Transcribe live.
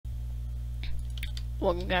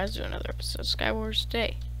Welcome guys to another episode of Skywars.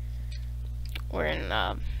 Today we're in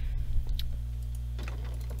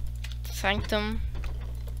Sanctum.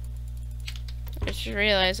 I just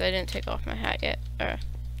realized I didn't take off my hat yet,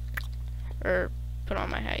 or put on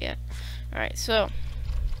my hat yet. Alright, so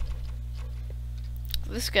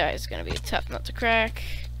this guy is gonna be a tough nut to crack.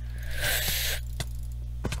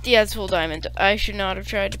 Yeah, it's full diamond. I should not have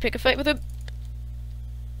tried to pick a fight with him.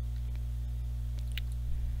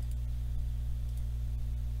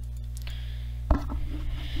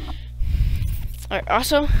 Alright,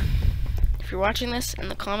 also, if you're watching this, in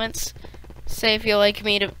the comments, say if you like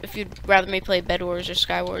me to, if you'd rather me play Bed Wars or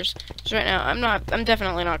Skywars. So right now, I'm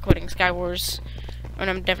definitely not quitting Skywars, and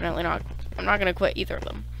I'm not gonna quit either of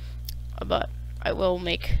them. But I will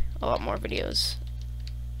make a lot more videos.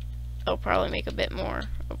 I'll probably make a bit more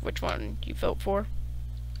of which one you vote for,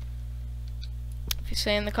 if you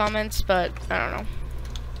say in the comments, but I don't know.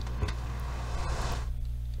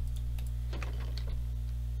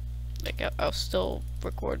 Like, I'll still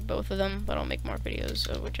record both of them, but I'll make more videos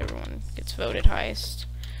of whichever one gets voted highest.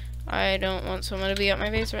 I don't want someone to be at my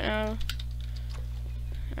base right now.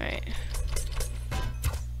 Alright.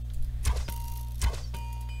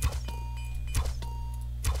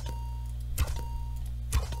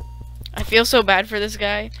 I feel so bad for this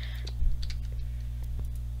guy.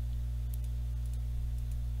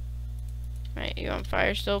 Alright, you on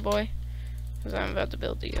fire still, boy? Because I'm about to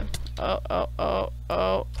build to you. Oh.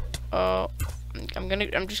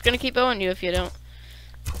 I'm just gonna keep owing you if you don't.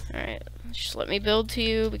 Alright, just let me build to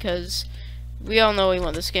you, because we all know we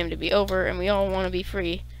want this game to be over, and we all want to be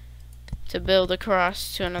free to build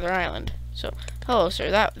across to another island. So, hello sir,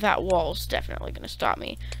 that wall's definitely gonna stop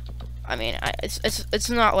me. I mean, it's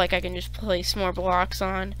not like I can just place more blocks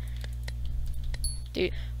on.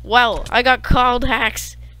 Dude, well, I got called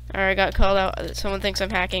hacks. Or I got called out. Someone thinks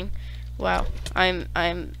I'm hacking. Wow, I'm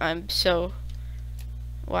so.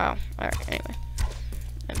 Wow. Alright, anyway.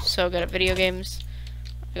 I'm so good at video games.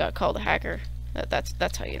 I got called a hacker.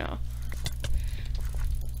 That's how you know.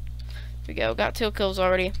 Here we go. Got 2 kills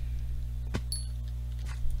already.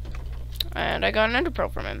 And I got an ender pearl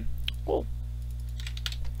from him. Cool.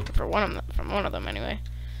 From one of them anyway.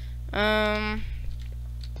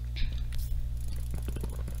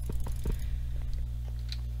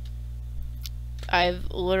 I've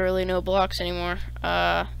literally no blocks anymore.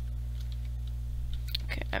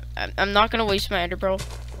 Okay, I'm not gonna waste my ender pearl.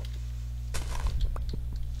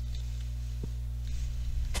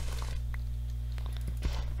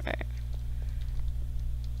 Alright.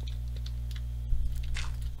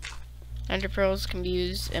 Ender pearls can be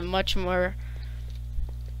used in much more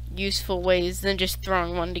useful ways than just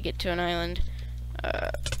throwing one to get to an island.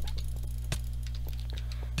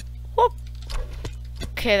 Whoop.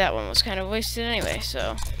 Okay, that one was kind of wasted anyway,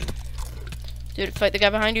 so. Dude, fight the guy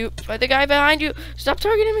behind you. Fight the guy behind you. Stop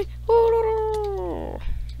targeting me.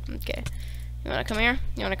 Okay. You wanna come here?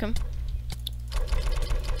 You wanna come?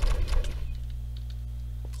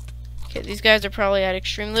 Okay, these guys are probably at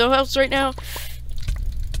extremely low health right now.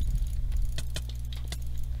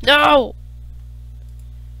 No!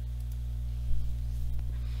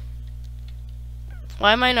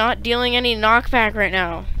 Why am I not dealing any knockback right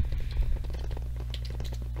now?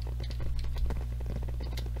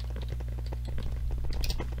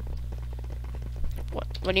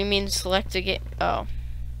 What do you mean select a game? Oh.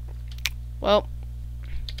 Well.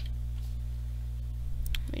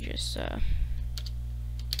 Let me just, there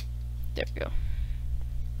we go.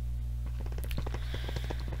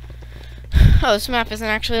 Oh, this map isn't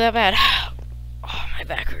actually that bad. Oh, my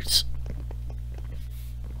back hurts.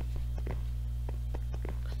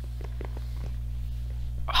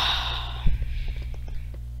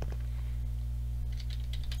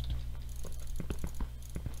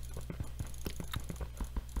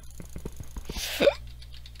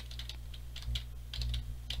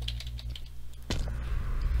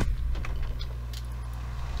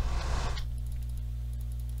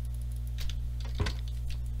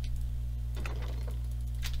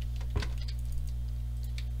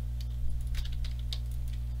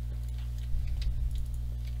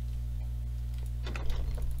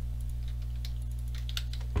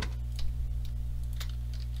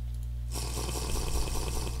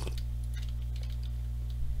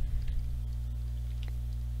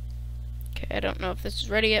 I don't know if this is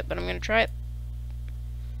ready yet, but I'm gonna try it.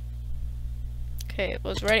 Okay, it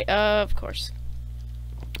was ready. Of course.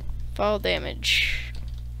 Fall damage.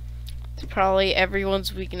 It's probably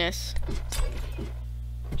everyone's weakness.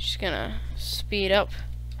 Just gonna speed up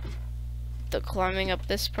the climbing up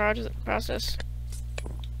this process.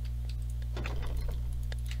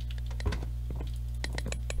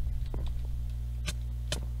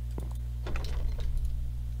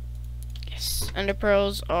 Ender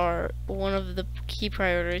pearls are one of the key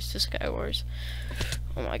priorities to Skywars.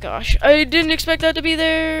 Oh my gosh, I didn't expect that to be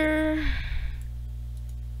there.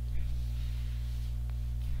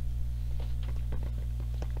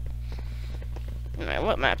 Alright,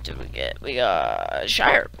 what map did we get? We got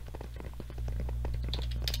Shire.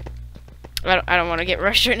 I don't want to get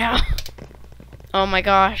rushed right now. Oh my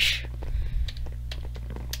gosh.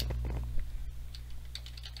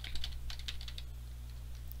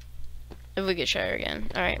 If we get Shire again.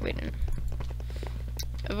 Alright, we didn't.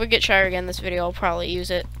 If we get Shire again this video, I'll probably use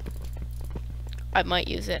it. I might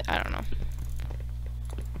use it. I don't know.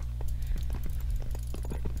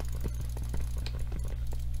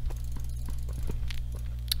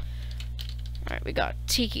 Alright, we got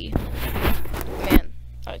Tiki. Man,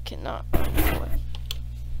 I cannot.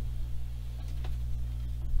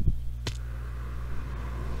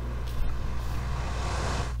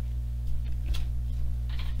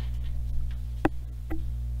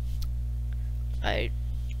 I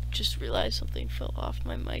just realized something fell off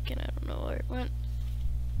my mic and I don't know where it went.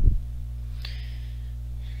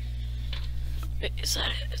 Is that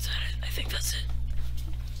it? Is that it? I think that's it.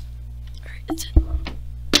 Alright, that's it.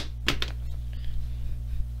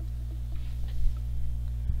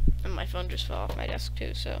 And my phone just fell off my desk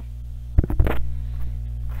too, so.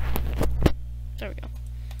 There we go.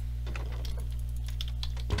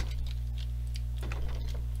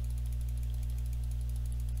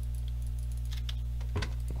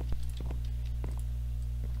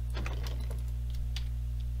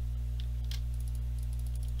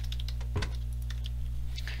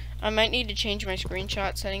 I might need to change my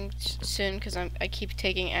screenshot settings soon because I keep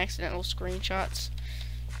taking accidental screenshots.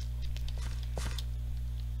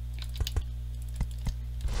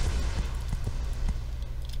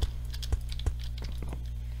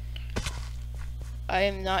 I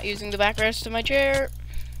am not using the backrest of my chair.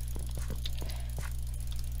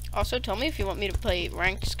 Also, tell me if you want me to play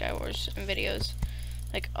ranked Skywars in videos.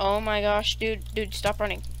 Like, oh my gosh, dude, stop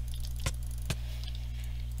running.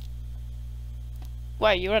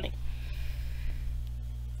 Why are you running?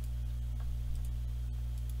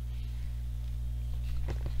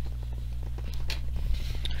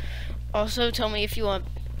 Also, tell me if you want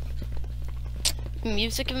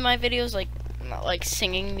music in my videos, like, not like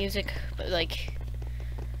singing music, but like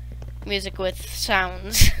music with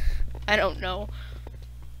sounds. I don't know.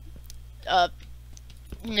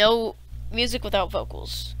 No music without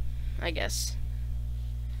vocals, I guess.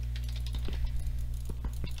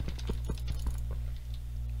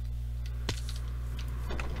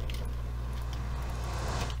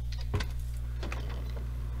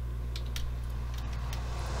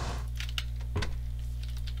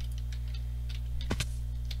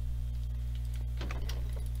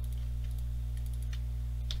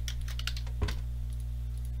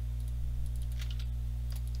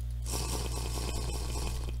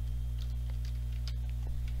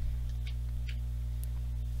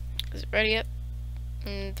 Is it ready yet?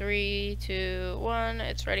 In 3, 2, 1,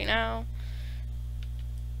 it's ready now.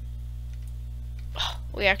 Oh,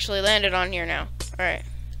 we actually landed on here now. Alright.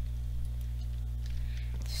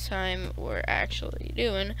 This time we're actually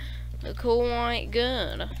doing the cool white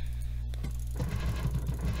gun.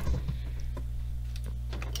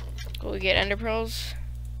 Will we get ender pearls?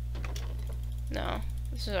 No.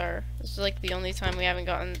 This is like the only time we haven't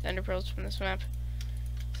gotten ender pearls from this map.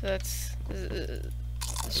 So this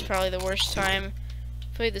is probably the worst time to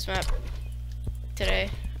play this map today.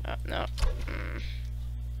 No.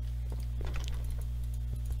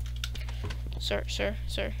 Sir,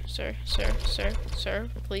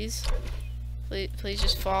 please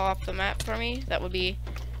just fall off the map for me. That would be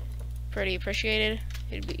pretty appreciated.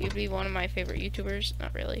 You'd be one of my favorite YouTubers.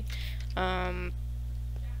 Not really.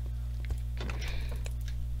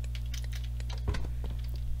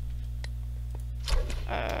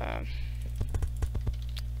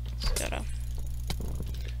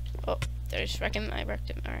 Oh, there's wreck him. I wrecked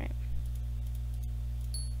him. Alright.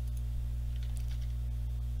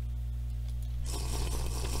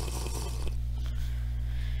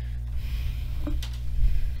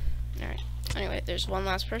 Alright. Anyway, there's one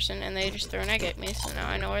last person and they just threw an egg at me, so now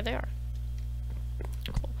I know where they are.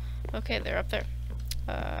 Cool. Okay, they're up there.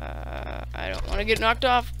 I don't want to get knocked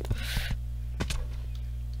off.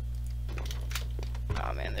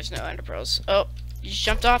 Oh man, there's no ender pearls. Oh, you just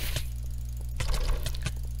jumped off.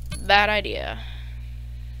 Bad idea.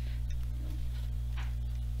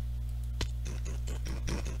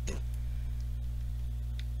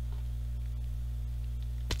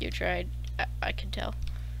 You tried. I can tell.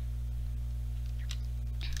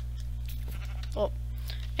 Well,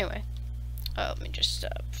 anyway, let me just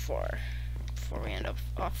before before we end up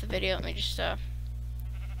off the video. Let me just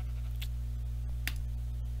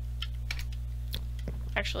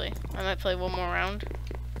actually, I might play one more round.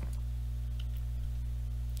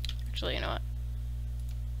 Actually, you know what?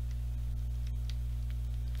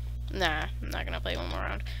 Nah, I'm not gonna play one more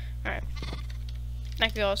round. Alright.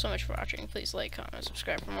 Thank you all so much for watching. Please like, comment,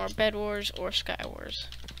 subscribe for more Bed Wars or Sky Wars.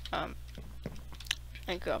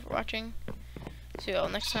 Thank you all for watching. See you all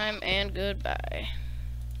next time, and goodbye.